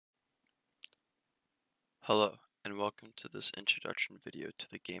Hello, and welcome to this introduction video to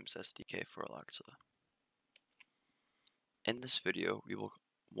the Games SDK for Alexa. In this video, we will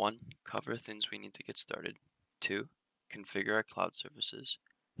 1. Cover things we need to get started, 2. Configure our cloud services,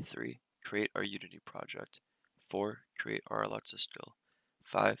 3. Create our Unity project, 4. Create our Alexa skill,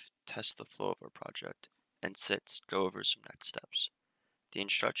 5. Test the flow of our project, and 6. Go over some next steps. The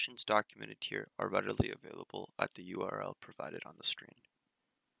instructions documented here are readily available at the URL provided on the screen.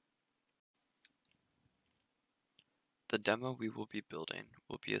 The demo we will be building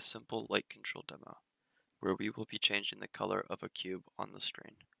will be a simple light control demo, where we will be changing the color of a cube on the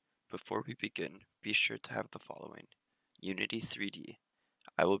screen. Before we begin, be sure to have the following. Unity 3D.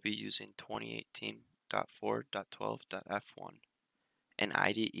 I will be using 2018.4.12.f1. An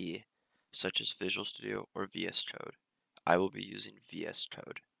IDE, such as Visual Studio or VS Code. I will be using VS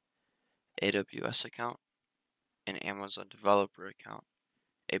Code. AWS account, an Amazon developer account,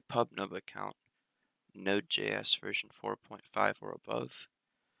 a PubNub account, Node.js version 4.5 or above,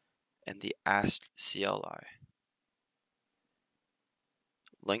 and the AST CLI.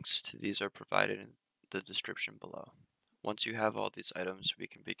 Links to these are provided in the description below. Once you have all these items, we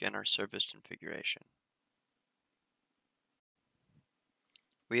can begin our service configuration.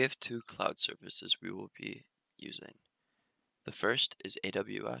 We have 2 cloud services we will be using. The first is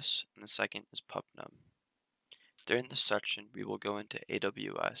AWS, and the second is PubNub. During this section, we will go into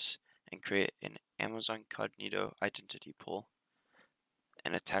AWS and create an Amazon Cognito identity pool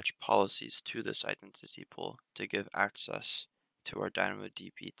and attach policies to this identity pool to give access to our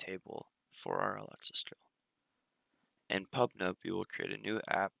DynamoDB table for our Alexa skill. In PubNub, we will create a new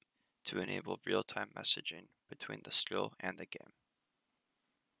app to enable real-time messaging between the skill and the game.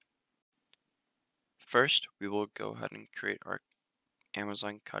 First, we will go ahead and create our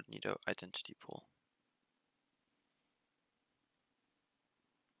Amazon Cognito identity pool.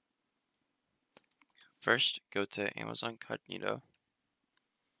 First, go to Amazon Cognito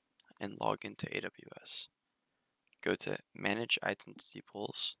and log into AWS. Go to Manage Identity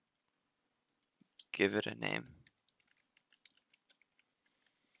Pools, give it a name,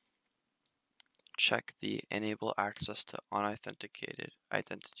 check the Enable Access to Unauthenticated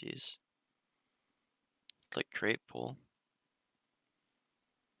Identities, click Create Pool.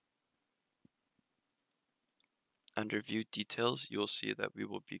 Under View Details, you will see that we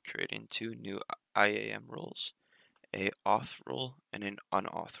will be creating 2 new IAM roles, a auth role and an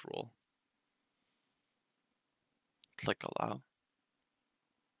unauth role. Click Allow.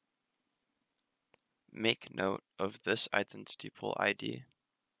 Make note of this identity pool ID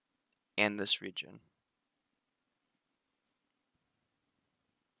and this region.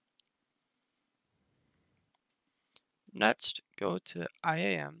 Next, go to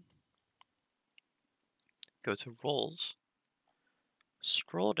IAM, go to Roles,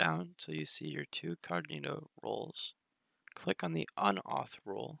 scroll down till you see your 2 Cognito roles, click on the unauth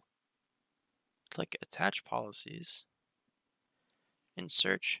role, click Attach Policies, and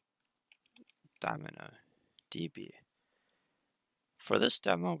search DynamoDB. For this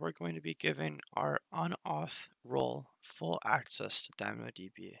demo, we're going to be giving our unauth role full access to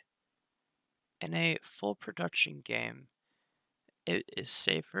DynamoDB. In a full production game, it is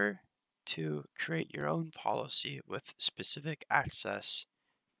safer to create your own policy with specific access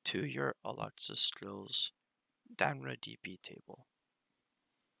to your Alexa skills DynamoDB table.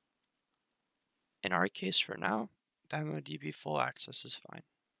 In our case for now, DynamoDB full access is fine.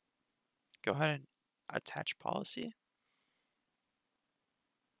 Go ahead and attach policy.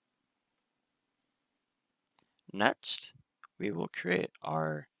 Next, we will create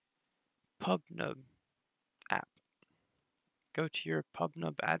our PubNub app. Go to your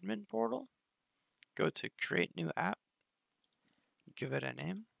PubNub admin portal, go to Create New App, give it a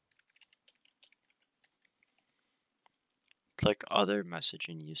name, click Other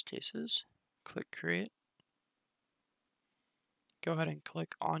Messaging Use Cases, click Create. Go ahead and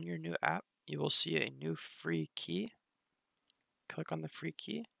click on your new app. You will see a new free key. Click on the free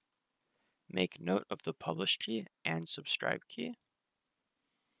key. Make note of the publish key and subscribe key.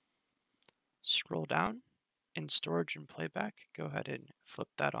 Scroll down. In storage and playback, go ahead and flip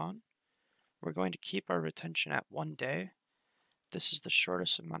that on. We're going to keep our retention at 1 day. This is the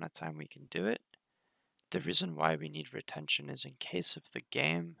shortest amount of time we can do it. The reason why we need retention is in case if the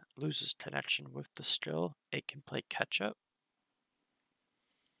game loses connection with the skill, it can play catch up.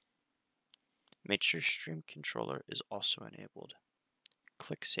 Make sure Stream Controller is also enabled.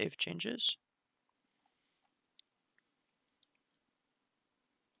 Click Save Changes.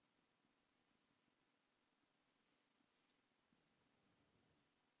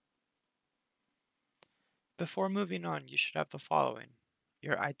 Before moving on, you should have the following: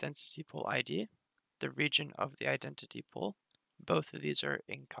 your identity pool ID, the region of the identity pool. Both of these are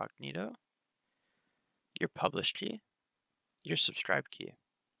incognito. Your published key, your subscribe key,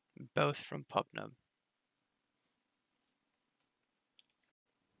 both from pubnub.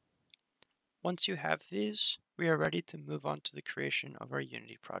 Once you have these, we are ready to move on to the creation of our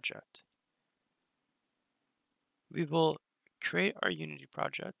Unity project. We will create our Unity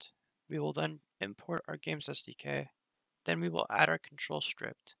project. We will then import our Games SDK. Then we will add our control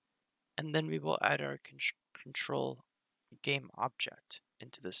script. And then we will add our control game object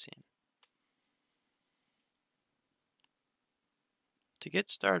into the scene. To get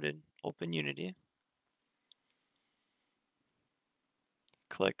started, open Unity.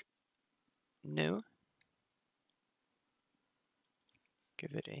 Click New.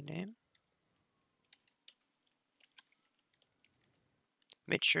 Give it a name.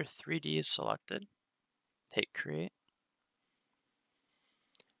 Make sure 3D is selected. Hit Create.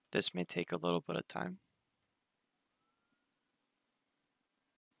 This may take a little bit of time.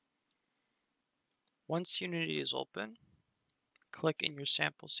 Once Unity is open, click in your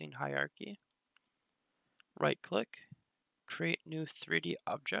sample scene hierarchy. Right-click, create new 3D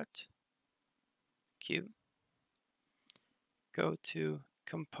object, cube. Go to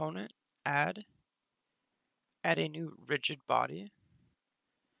Component, Add a new rigid body.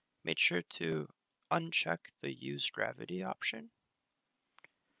 Make sure to uncheck the Use Gravity option.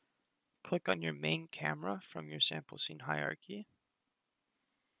 Click on your main camera from your sample scene hierarchy.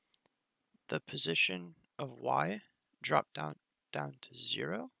 The position of Y, drop down to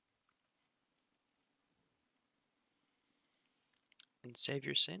 0. And save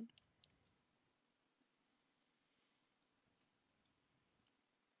your scene.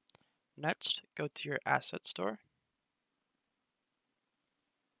 Next, go to your asset store.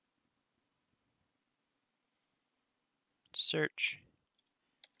 Search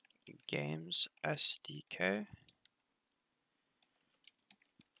Games SDK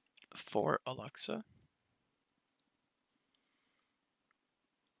for Alexa.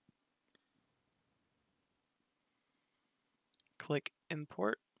 Click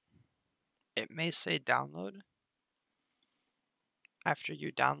Import. It may say download. After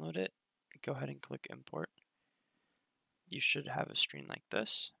you download it, go ahead and click Import. You should have a screen like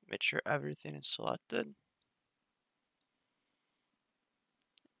this. Make sure everything is selected.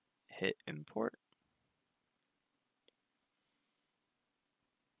 Hit Import.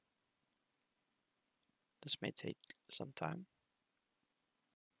 This may take some time.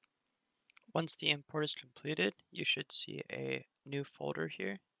 Once the import is completed, you should see a new folder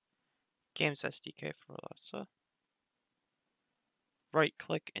here, Games SDK for Alexa.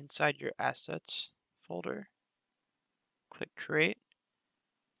 Right-click inside your Assets folder, click Create,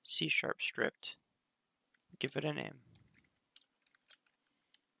 C# script, give it a name.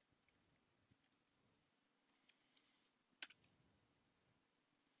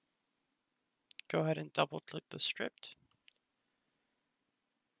 Go ahead and double-click the script.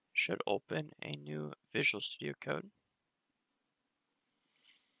 Should open a new Visual Studio Code.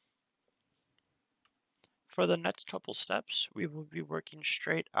 For the next couple steps, we will be working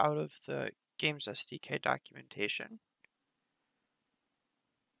straight out of the Games SDK documentation.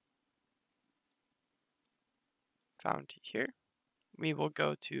 Found here. We will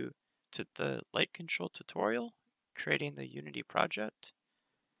go to the light control tutorial, creating the Unity project.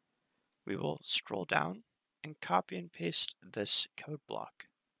 We will scroll down and copy and paste this code block.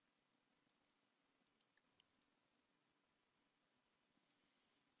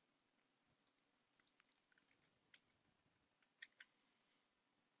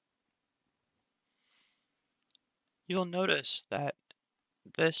 You'll notice that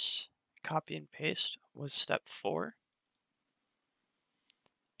this copy and paste was step 4.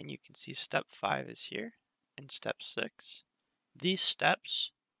 And you can see step 5 is here and step 6. These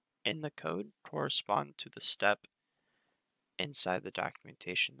steps in the code correspond to the step inside the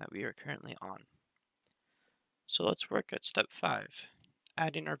documentation that we are currently on. So let's work at step 5,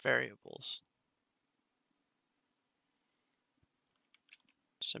 adding our variables.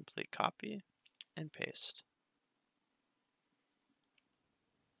 Simply copy and paste.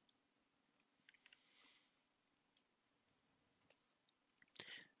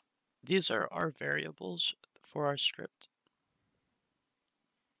 These are our variables for our script.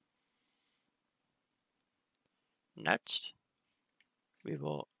 Next, we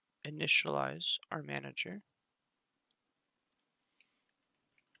will initialize our manager.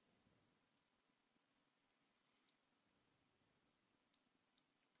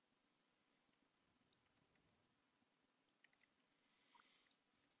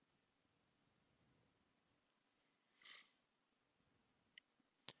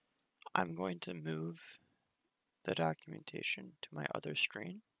 I'm going to move the documentation to my other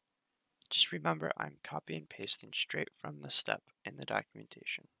screen. Just remember, I'm copy and pasting straight from the step in the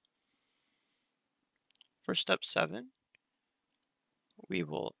documentation. For step 7, we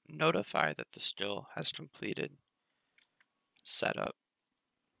will notify that the still has completed setup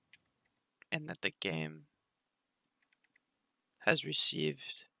and that the game has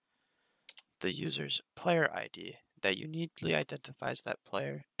received the user's player ID that uniquely identifies that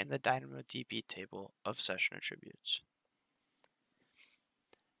player in the DynamoDB table of session attributes.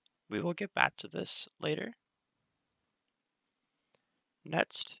 We will get back to this later.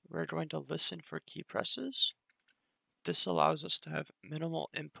 Next, we're going to listen for key presses. This allows us to have minimal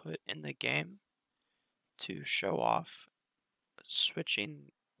input in the game to show off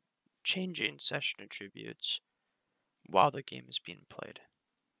changing session attributes while the game is being played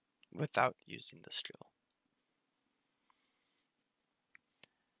without using the skill.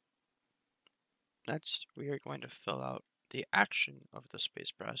 Next, we are going to fill out the action of the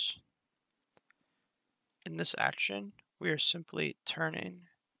space press. In this action, we are simply turning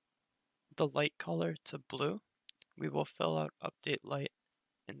the light color to blue. We will fill out update light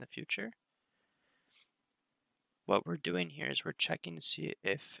in the future. What we're doing here is we're checking to see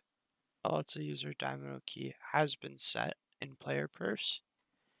if Alexa user Dynamo key has been set in player purse.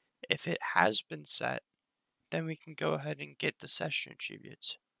 If it has been set, then we can go ahead and get the session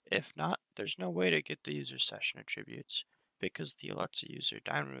attributes. If not, there's no way to get the user session attributes because the Alexa user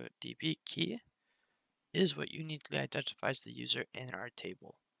DynamoDB key is what uniquely identifies the user in our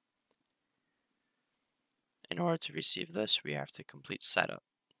table. In order to receive this, we have to complete setup.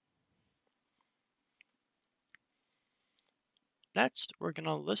 Next, we're going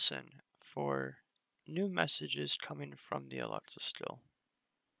to listen for new messages coming from the Alexa skill.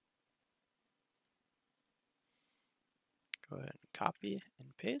 Go ahead and copy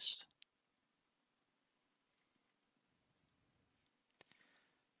and paste.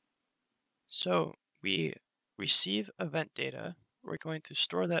 So we receive event data. We're going to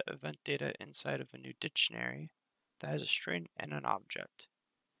store that event data inside of a new dictionary that has a string and an object.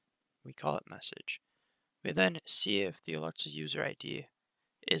 We call it message. We then see if the Alexa user ID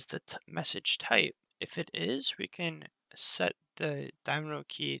is the message type. If it is, we can set the Dynamo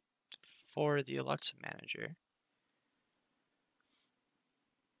key for the Alexa manager.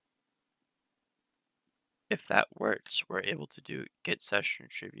 If that works, we're able to do get session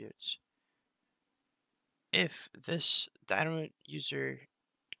attributes. If this Dynamo user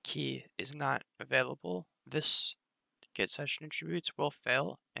key is not available, this get session attributes will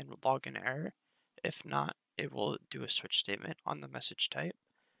fail and log an error. If not, it will do a switch statement on the message type.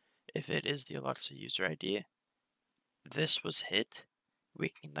 If it is the Alexa user ID, this was hit. We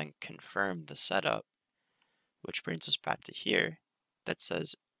can then confirm the setup, which brings us back to here that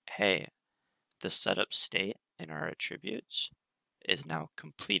says, hey, the setup state in our attributes is now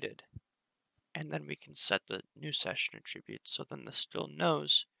completed. And then we can set the new session attribute so then the still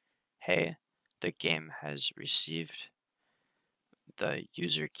knows, hey, the game has received the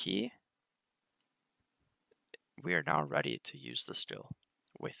user key. We are now ready to use the still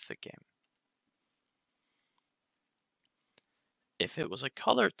with the game. If it was a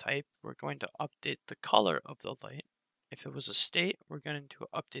color type, we're going to update the color of the light. If it was a state, we're going to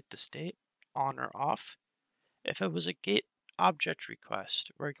update the state on or off. If it was a get object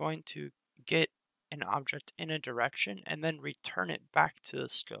request, we're going to get an object in a direction and then return it back to the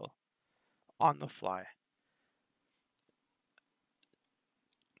still on the fly.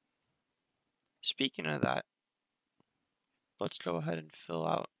 Speaking of that, let's go ahead and fill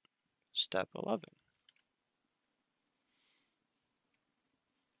out step 11.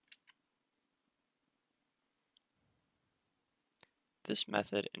 This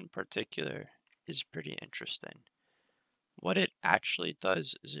method in particular is pretty interesting. What it actually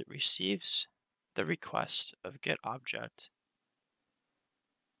does is it receives the request of getObject.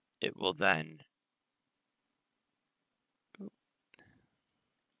 It will then,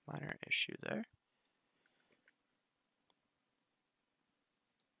 minor issue there.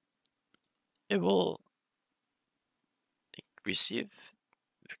 It will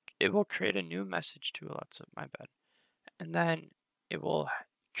create a new message to Alexa, my bad. And then it will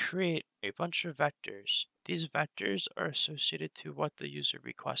create a bunch of vectors. These vectors are associated to what the user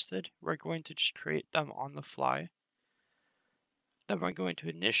requested. We're going to just create them on the fly. Then we're going to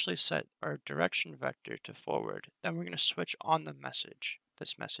initially set our direction vector to forward. Then we're going to switch on the message,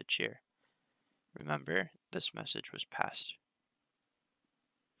 this message here. Remember, this message was passed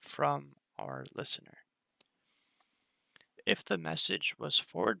from our listener. If the message was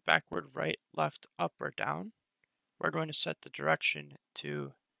forward, backward, right, left, up, or down, we're going to set the direction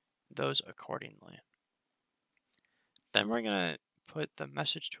to those accordingly. Then we're going to put the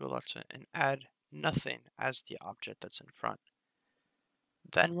message to Alexa and add nothing as the object that's in front.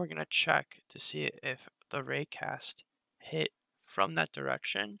 Then we're going to check to see if the raycast hit from that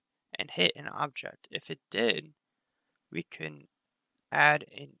direction and hit an object. If it did, we can add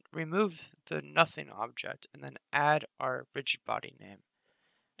and remove the nothing object and then add our rigid body name.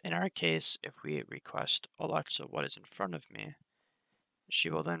 In our case, if we request Alexa, what is in front of me, she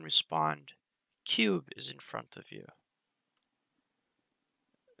will then respond, cube is in front of you.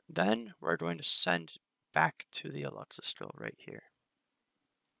 Then we're going to send back to the Alexa skill right here.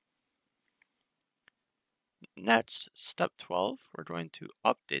 Next, step 12, we're going to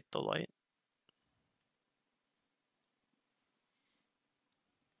update the light.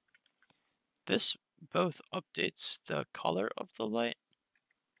 This both updates the color of the light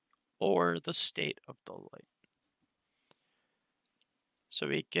or the state of the light. So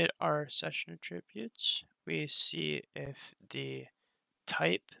we get our session attributes. We see if the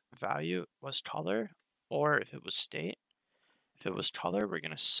type value was color or if it was state. If it was color, we're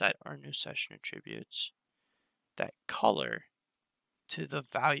going to set our new session attributes, that color, to the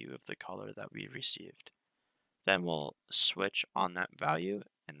value of the color that we received. Then we'll switch on that value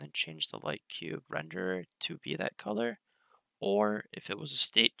and then change the light cube renderer to be that color. Or if it was a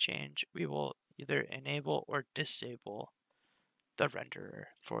state change, we will either enable or disable the renderer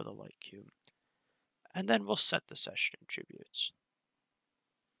for the light cube. And then we'll set the session attributes.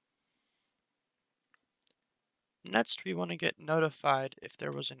 Next, we want to get notified if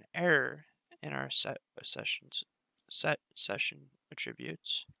there was an error in our set session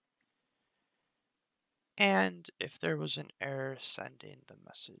attributes, and if there was an error sending the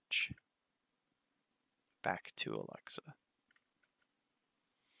message back to Alexa.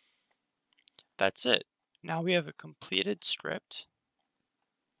 That's it. Now we have a completed script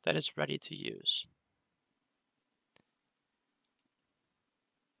that is ready to use.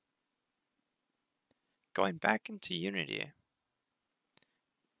 Going back into Unity,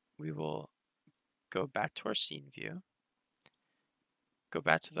 we will go back to our scene view, go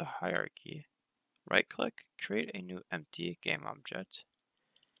back to the hierarchy, right-click, create a new empty game object,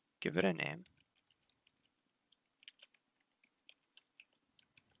 give it a name,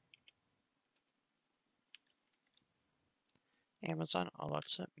 Amazon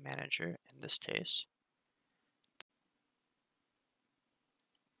Alexa Manager in this case.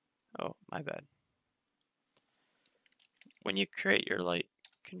 Oh, my bad. When you create your light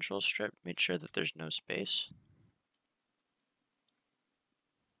control strip, make sure that there's no space.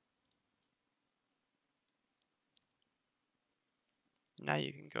 Now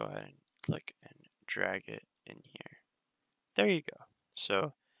you can go ahead and click and drag it in here. There you go.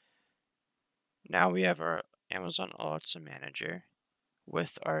 So now we have our Amazon Alexa Manager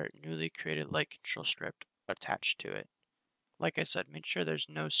with our newly created light control script attached to it. Like I said, make sure there's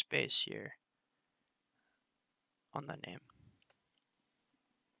no space here on the name.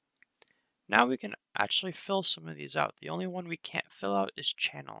 Now we can actually fill some of these out. The only one we can't fill out is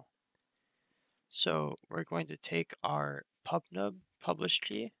channel. So we're going to take our pubnub publish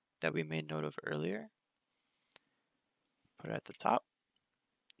key that we made note of earlier, put it at the top.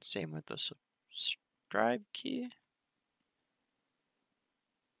 Same with the subscribe key.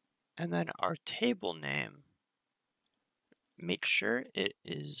 And then our table name, make sure it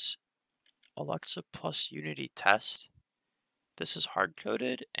is Alexa plus Unity test. This is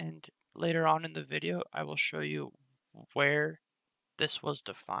hard-coded, and later on in the video, I will show you where this was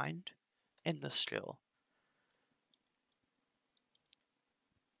defined in the skill.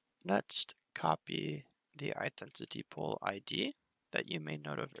 Next, copy the identity pool ID that you made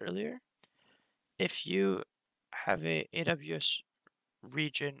note of earlier. If you have a AWS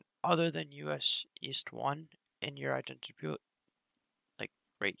region other than US East 1 in your identity pool, like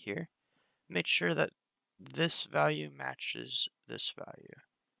right here, make sure that this value matches this value.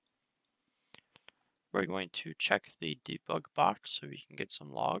 We're going to check the debug box so we can get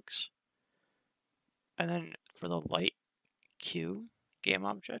some logs. And then for the light cube game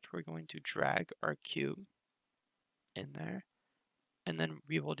object, we're going to drag our cube in there. And then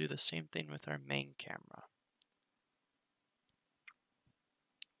we will do the same thing with our main camera.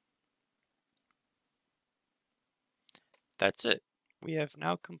 That's it. We have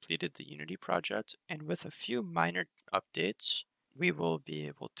now completed the Unity project, and with a few minor updates, we will be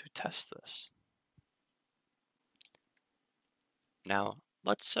able to test this. Now,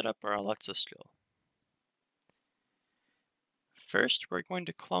 let's set up our Alexa skill. First, we're going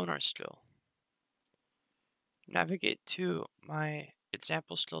to clone our skill. Navigate to my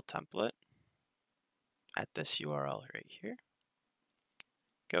example skill template at this URL right here.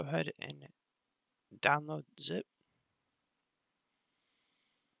 go ahead and download zip.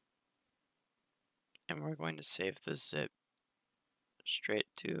 And we're going to save the zip straight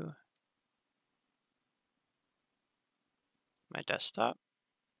to my desktop.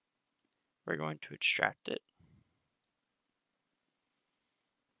 We're going to extract it.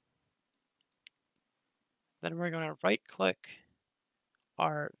 Then we're going to right click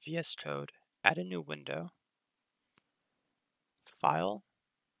our VS Code, add a new window, File,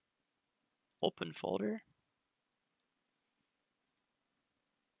 Open Folder,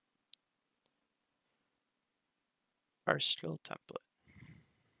 our skill template.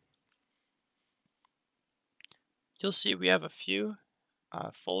 You'll see we have a few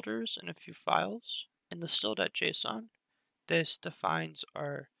folders and a few files. In the still.json, this defines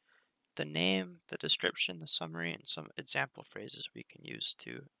the name, the description, the summary, and some example phrases we can use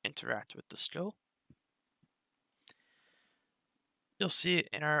to interact with the skill. You'll see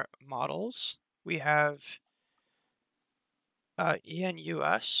in our models, we have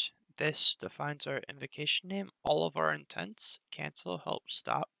enus. This defines our invocation name, all of our intents, cancel, help,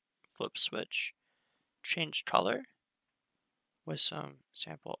 stop, flip switch, change color with some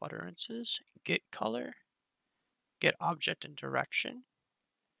sample utterances, get color, get object and direction,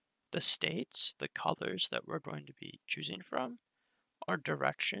 the states, the colors that we're going to be choosing from, our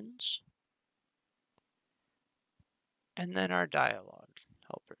directions, and then our dialog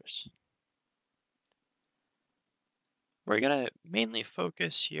helpers. We're going to mainly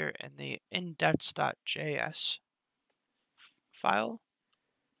focus here in the index.js file.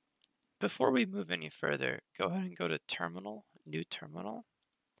 Before we move any further, go ahead and go to terminal, new terminal,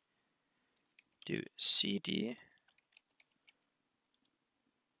 do cd,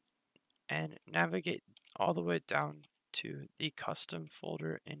 and navigate all the way down to the custom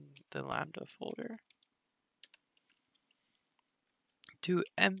folder in the Lambda folder. Do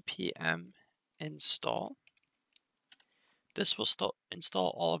npm install. This will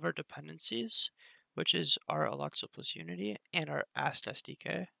install all of our dependencies, which is our Alexa plus Unity and our AST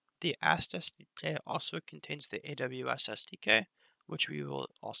SDK. The AST SDK also contains the AWS SDK, which we will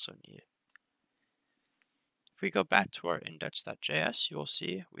also need. If we go back to our index.js, you will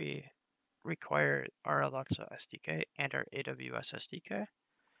see we require our Alexa SDK and our AWS SDK.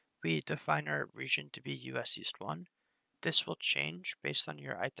 We define our region to be US East 1. This will change based on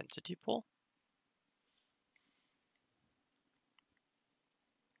your identity pool.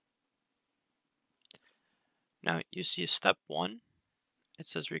 Now you see step 1, it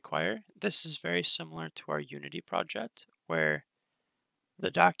says require. This is very similar to our Unity project, where the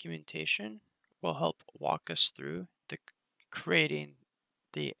documentation will help walk us through creating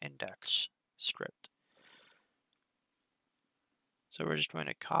the index script. So we're just going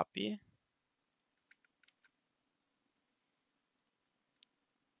to copy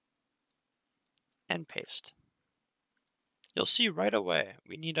and paste. You'll see right away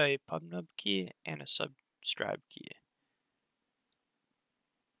we need a pubnub key and a subscribe key.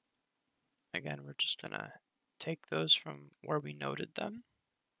 Again, we're just going to take those from where we noted them.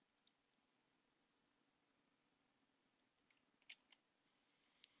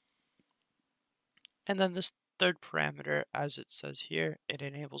 And then this third parameter, as it says here, it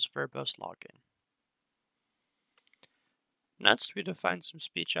enables verbose login. Next, we define some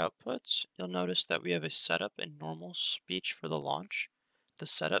speech outputs. You'll notice that we have a setup and normal speech for the launch. The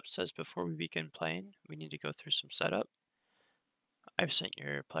setup says before we begin playing, we need to go through some setup. I've sent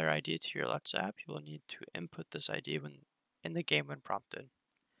your player ID to your Let's app. You will need to input this ID in the game when prompted.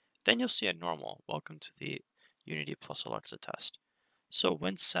 Then you'll see a normal, welcome to the Unity plus Alexa test. So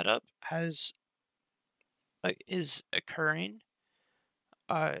when setup is occurring,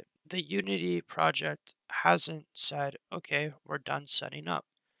 the Unity project hasn't said, okay, we're done setting up.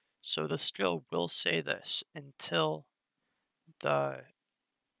 So the skill will say this until the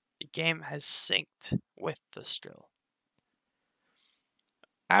game has synced with the skill.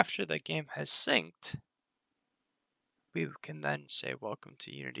 After the game has synced, we can then say welcome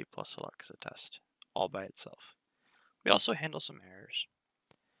to Unity plus Alexa test all by itself. We also handle some errors.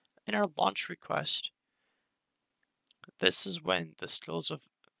 In our launch request, this is when the skills have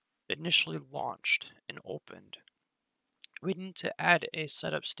initially launched and opened. We need to add a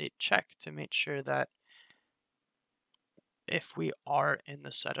setup state check to make sure that if we are in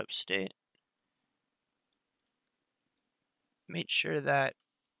the setup state, make sure that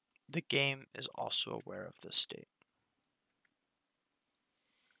the game is also aware of this state.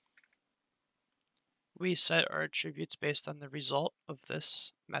 We set our attributes based on the result of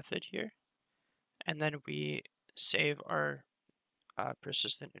this method here, and then we save our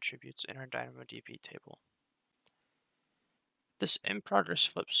persistent attributes in our DynamoDB table. This in progress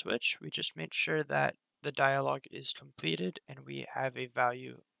flip switch, we just made sure that the dialog is completed and we have a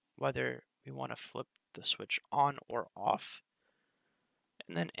value whether we want to flip the switch on or off.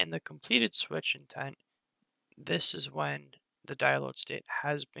 And then in the completed switch intent, this is when the dialog state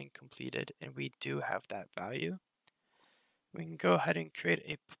has been completed and we do have that value. We can go ahead and create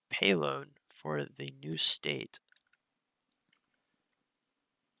a payload for the new state.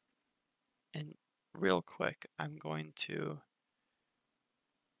 And real quick, I'm going to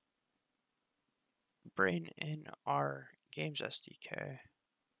bring in our Games SDK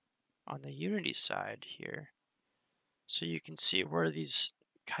on the Unity side here so you can see where these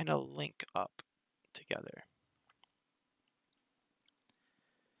kind of link up together.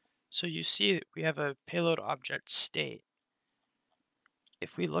 So you see we have a payload object state.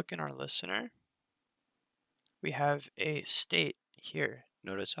 If we look in our listener, we have a state here.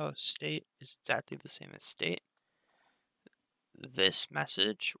 Notice how state is exactly the same as state. This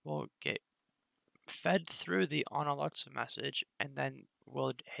message will get fed through the onAlotsa message and then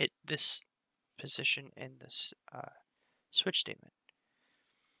will hit this position in this switch statement.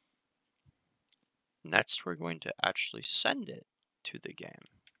 Next, we're going to actually send it to the game.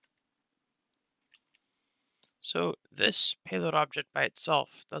 So this payload object by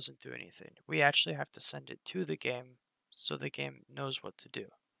itself doesn't do anything. We actually have to send it to the game so the game knows what to do.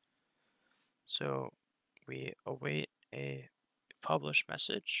 So we await a publish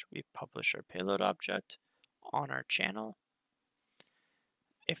message. We publish our payload object on our channel.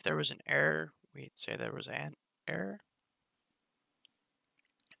 If there was an error, we'd say there was an error.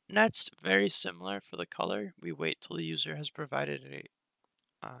 Next, very similar for the color, we wait till the user has provided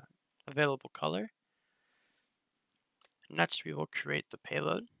a available color. Next, we will create the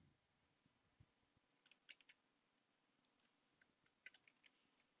payload.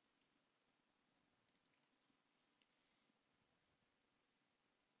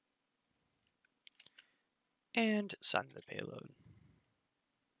 And send the payload.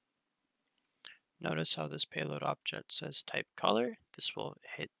 Notice how this payload object says type color. This will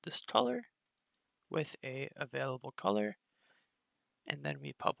hit this color with a available color. And then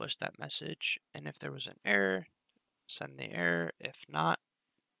we publish that message. And if there was an error, send the error. If not,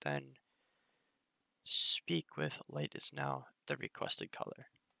 then speak with light is now the requested color.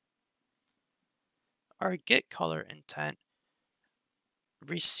 Our get color intent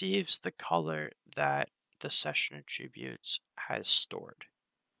receives the color that the session attributes has stored.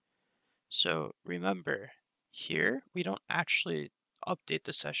 So remember, here we don't actually update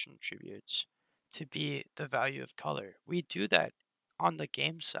the session attributes to be the value of color. We do that on the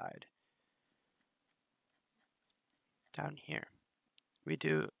game side. Down here, we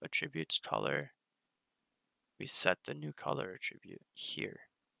do attributes color. We set the new color attribute here,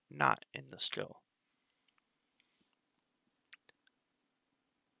 not in the still.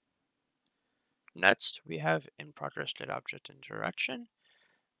 Next, we have in progress get object and direction.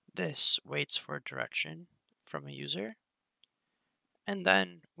 This waits for direction from a user. And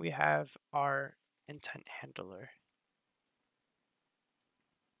then we have our intent handler.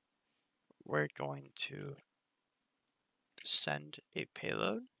 We're going to send a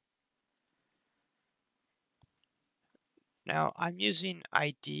payload. Now I'm using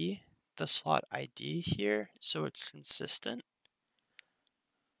ID, the slot ID here, so it's consistent.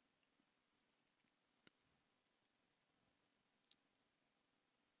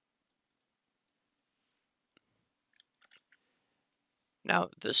 Now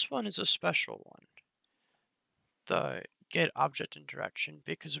this one is a special one, the get object and direction,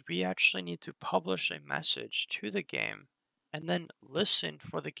 because we actually need to publish a message to the game and then listen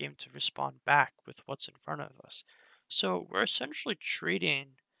for the game to respond back with what's in front of us. So we're essentially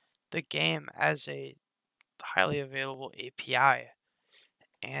treating the game as a highly available API,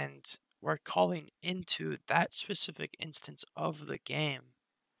 and we're calling into that specific instance of the game.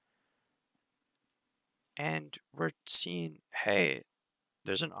 And we're seeing, hey,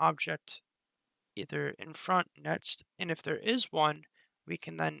 there's an object either in front, next, and if there is one, we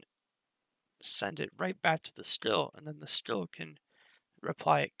can then send it right back to the still, and then the still can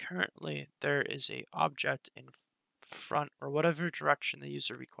reply currently there is a object in front or whatever direction the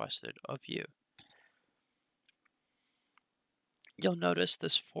user requested of you. You'll notice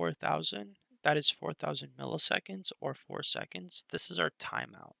this 4,000, that is 4,000 milliseconds or 4 seconds. This is our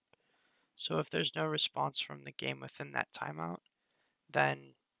timeout. So if there's no response from the game within that timeout,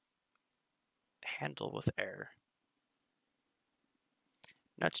 then handle with error.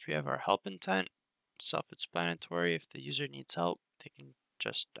 Next, we have our help intent, self-explanatory. If the user needs help, they can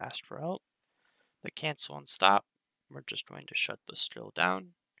just ask for help. The cancel and stop, we're just going to shut the still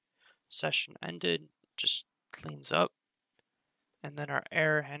down. Session ended, just cleans up. And then our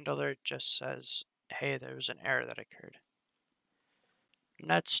error handler just says, hey, there was an error that occurred.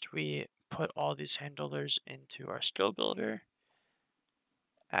 Next, we put all these handlers into our skill builder,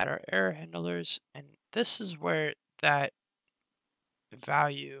 add our error handlers, and this is where that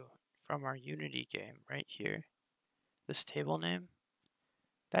value from our Unity game right here, this table name,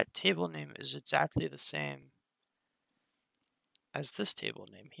 that table name is exactly the same as this table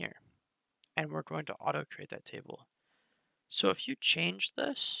name here. And we're going to auto create that table. So if you change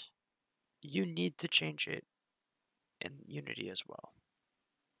this, you need to change it in Unity as well.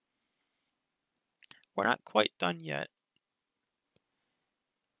 We're not quite done yet.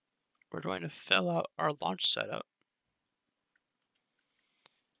 We're going to fill out our launch setup.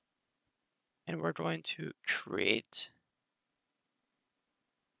 And we're going to create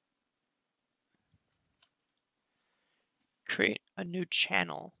a new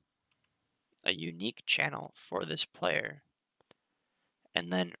channel, a unique channel for this player,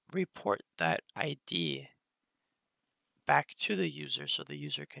 and then report that ID back to the user so the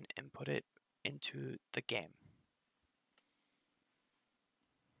user can input it into the game.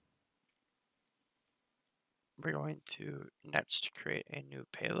 We're going to next create a new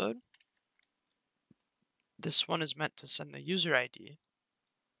payload. This one is meant to send the user ID.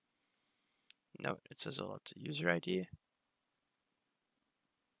 Note, it says it's a user ID.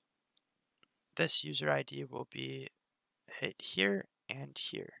 This user ID will be hit here and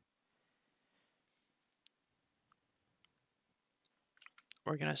here.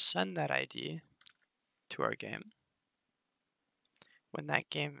 We're going to send that ID to our game. When that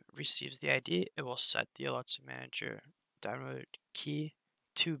game receives the ID, it will set the Alerts Manager download key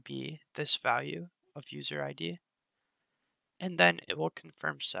to be this value of user ID. And then it will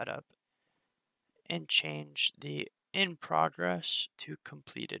confirm setup and change the in progress to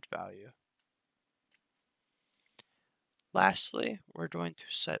completed value. Lastly, we're going to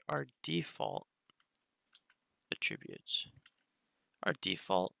set our default attributes. Our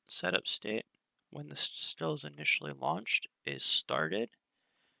default setup state when the still is initially launched is started,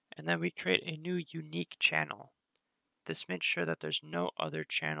 and then we create a new unique channel. This makes sure that there's no other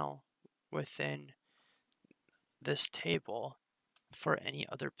channel within this table for any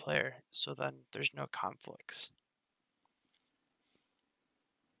other player, so then there's no conflicts.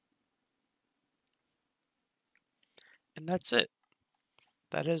 And that's it.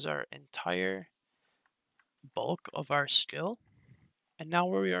 That is our entire bulk of our skill. And now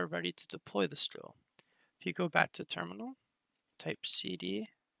we are ready to deploy the skill. If you go back to terminal, type cd,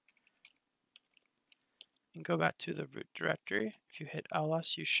 and go back to the root directory. If you hit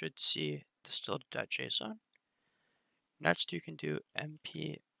ls, you should see the still.json. Next, you can do not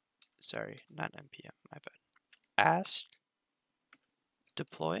npm, my bad. Ask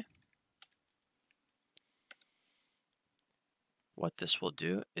deploy. What this will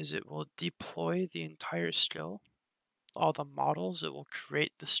do is it will deploy the entire skill, all the models. It will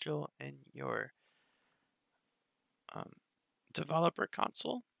create the skill in your developer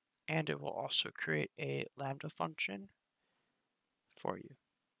console, and it will also create a Lambda function for you.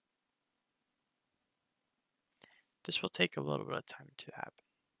 This will take a little bit of time to happen.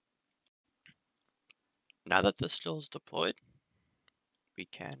 Now that the skill is deployed, we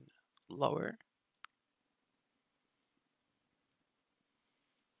can lower,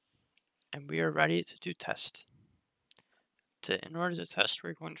 and we are ready to do test. In order to test,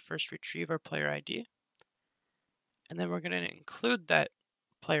 we're going to first retrieve our player ID, and then we're going to include that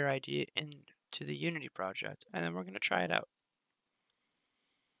player ID into the Unity project, and then we're going to try it out.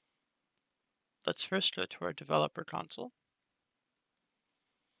 Let's first go to our developer console.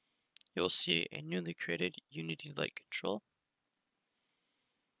 You'll see a newly created Unity Lite control.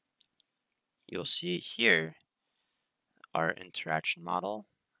 You'll see here our interaction model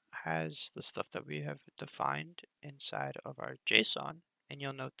has the stuff that we have defined inside of our JSON, and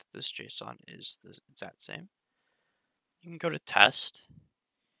you'll note that this JSON is the exact same. You can go to test.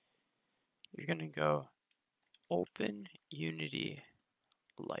 You're going to go open Unity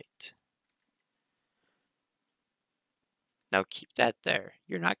Lite. Now keep that there.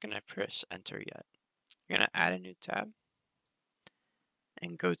 You're not going to press enter yet. You're going to add a new tab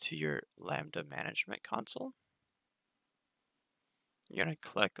and go to your Lambda management console. You're going to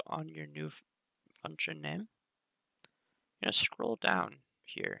click on your new function name. You're going to scroll down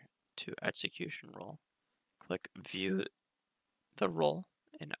here to execution role. Click view the role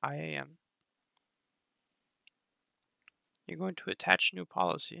in IAM. You're going to attach new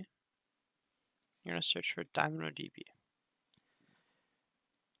policy. You're going to search for DynamoDB.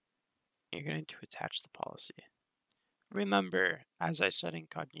 You're going to attach the policy. Remember, as I said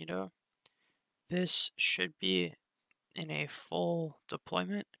incognito, this should be in a full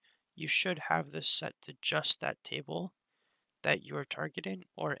deployment, you should have this set to just that table that you're targeting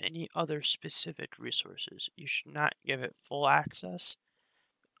or any other specific resources. You should not give it full access,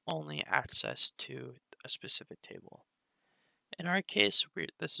 only access to a specific table. In our case,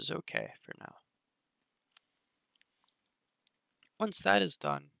 this is okay for now. Once that is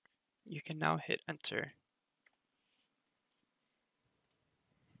done, you can now hit enter.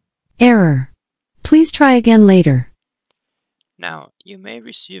 Error. Please try again later. Now, you may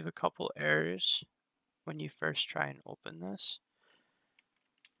receive a couple errors when you first try and open this.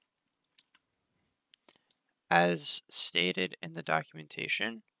 As stated in the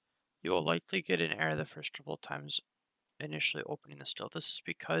documentation, you will likely get an error the first couple times initially opening the still. This is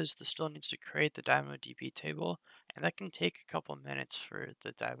because the still needs to create the DynamoDB table, and that can take a couple minutes for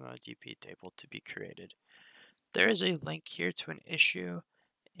the DynamoDB table to be created. There is a link here to an issue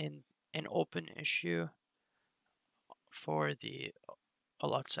in an open issue for the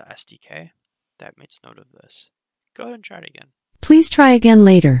Alexa SDK that makes note of this. Go ahead and try it again. Please try again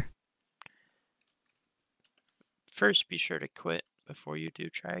later. First, be sure to quit before you do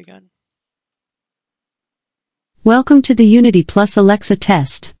try again. Welcome to the Unity Plus Alexa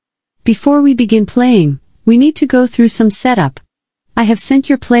test. Before we begin playing, we need to go through some setup. I have sent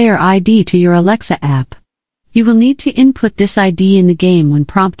your player ID to your Alexa app. You will need to input this ID in the game when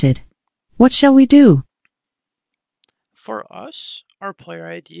prompted. What shall we do? For us, our player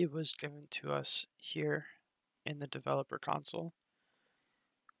ID was given to us here in the developer console.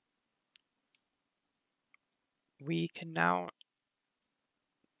 We can now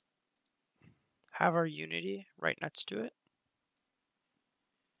have our Unity right next to it.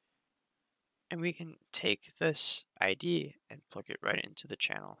 And we can take this ID and plug it right into the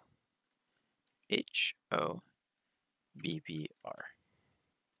channel. HOBBR.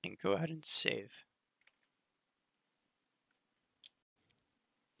 And go ahead and save.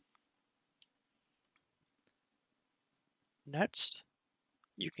 Next,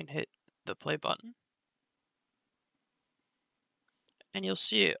 you can hit the play button. And you'll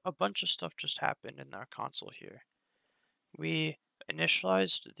see a bunch of stuff just happened in our console here. We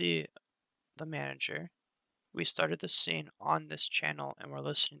initialized the manager. We started the scene on this channel and we're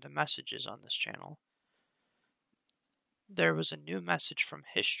listening to messages on this channel. There was a new message from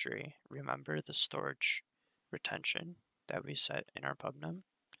history. Remember the storage retention that we set in our pubnum.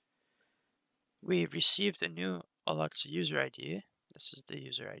 We received a new Alexa user ID. This is the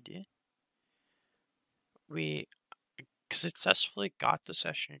user ID. We successfully got the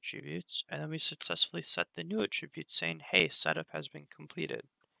session attributes, and then we successfully set the new attribute saying, hey, setup has been completed.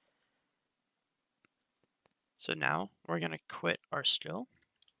 So now we're going to quit our still.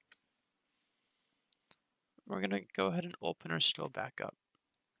 We're going to go ahead and open our still back up.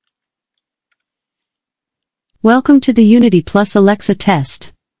 Welcome to the Unity Plus Alexa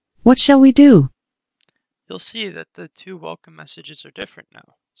test. What shall we do? You'll see that the two welcome messages are different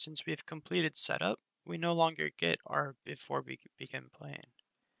now. Since we've completed setup, we no longer get our before we begin playing.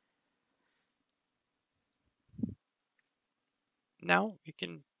 Now we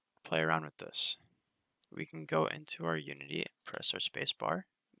can play around with this. We can go into our Unity, press our space bar.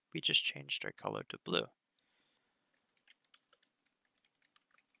 We just changed our color to blue.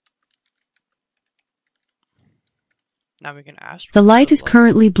 Now we can ask. The light is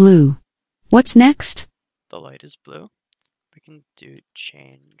currently blue. What's next? The light is blue. We can do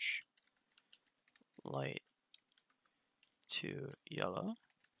change light to yellow.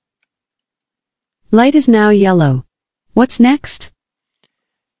 Light is now yellow. What's next?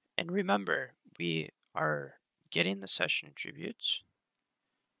 And remember, we are getting the session attributes.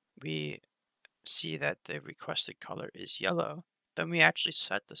 We see that the requested color is yellow. Then we actually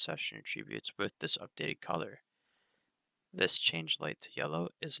set the session attributes with this updated color. This change light to yellow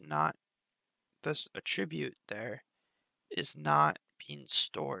is not, this attribute there is not being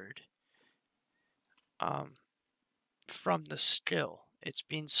stored from the skill. It's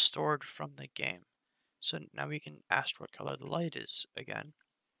being stored from the game. So now we can ask what color the light is again.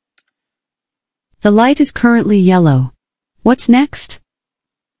 The light is currently yellow. What's next?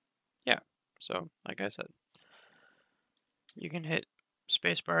 Yeah, so like I said, you can hit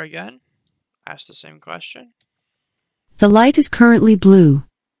spacebar again, ask the same question. The light is currently blue.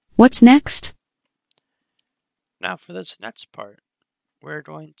 What's next? Now for this next part, we're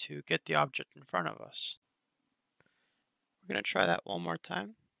going to get the object in front of us. We're going to try that one more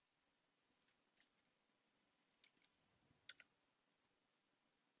time.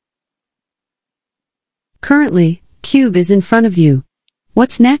 Currently, cube is in front of you.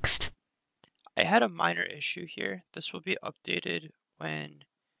 What's next? I had a minor issue here. This will be updated when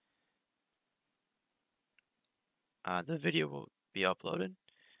the video will be uploaded.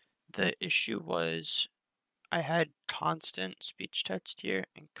 The issue was I had constant speech text here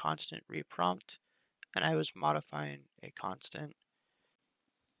and constant reprompt, and I was modifying a constant.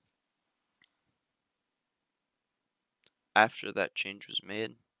 After that change was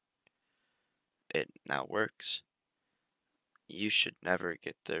made, it now works. You should never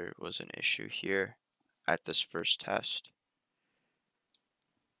get there was an issue here at this first test.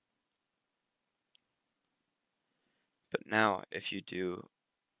 But now if you do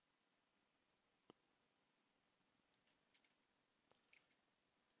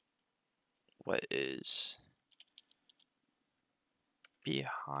what is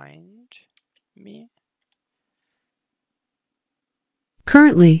Behind me?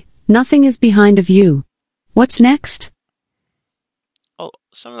 Currently, nothing is behind of you. What's next? Oh,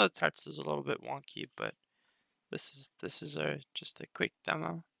 some of the text is a little bit wonky, but this is just a quick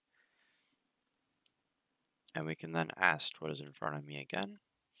demo. And we can then ask what is in front of me again.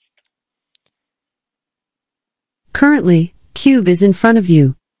 Currently, cube is in front of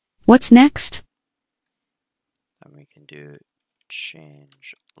you. What's next? Then we can do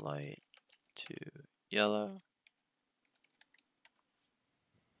change light to yellow.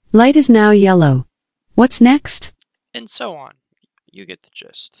 Light is now yellow. What's next? And so on. You get the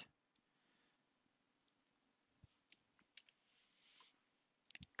gist.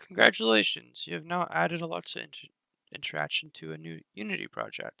 Congratulations, you have now added Alexa interaction to a new Unity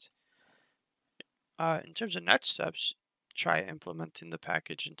project. In terms of next steps, try implementing the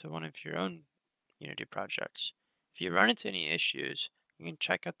package into one of your own Unity projects. If you run into any issues, you can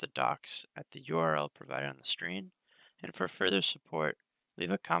check out the docs at the URL provided on the screen. And for further support,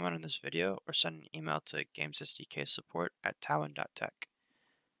 leave a comment on this video or send an email to Games SDK support@towin.tech.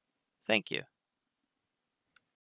 Thank you.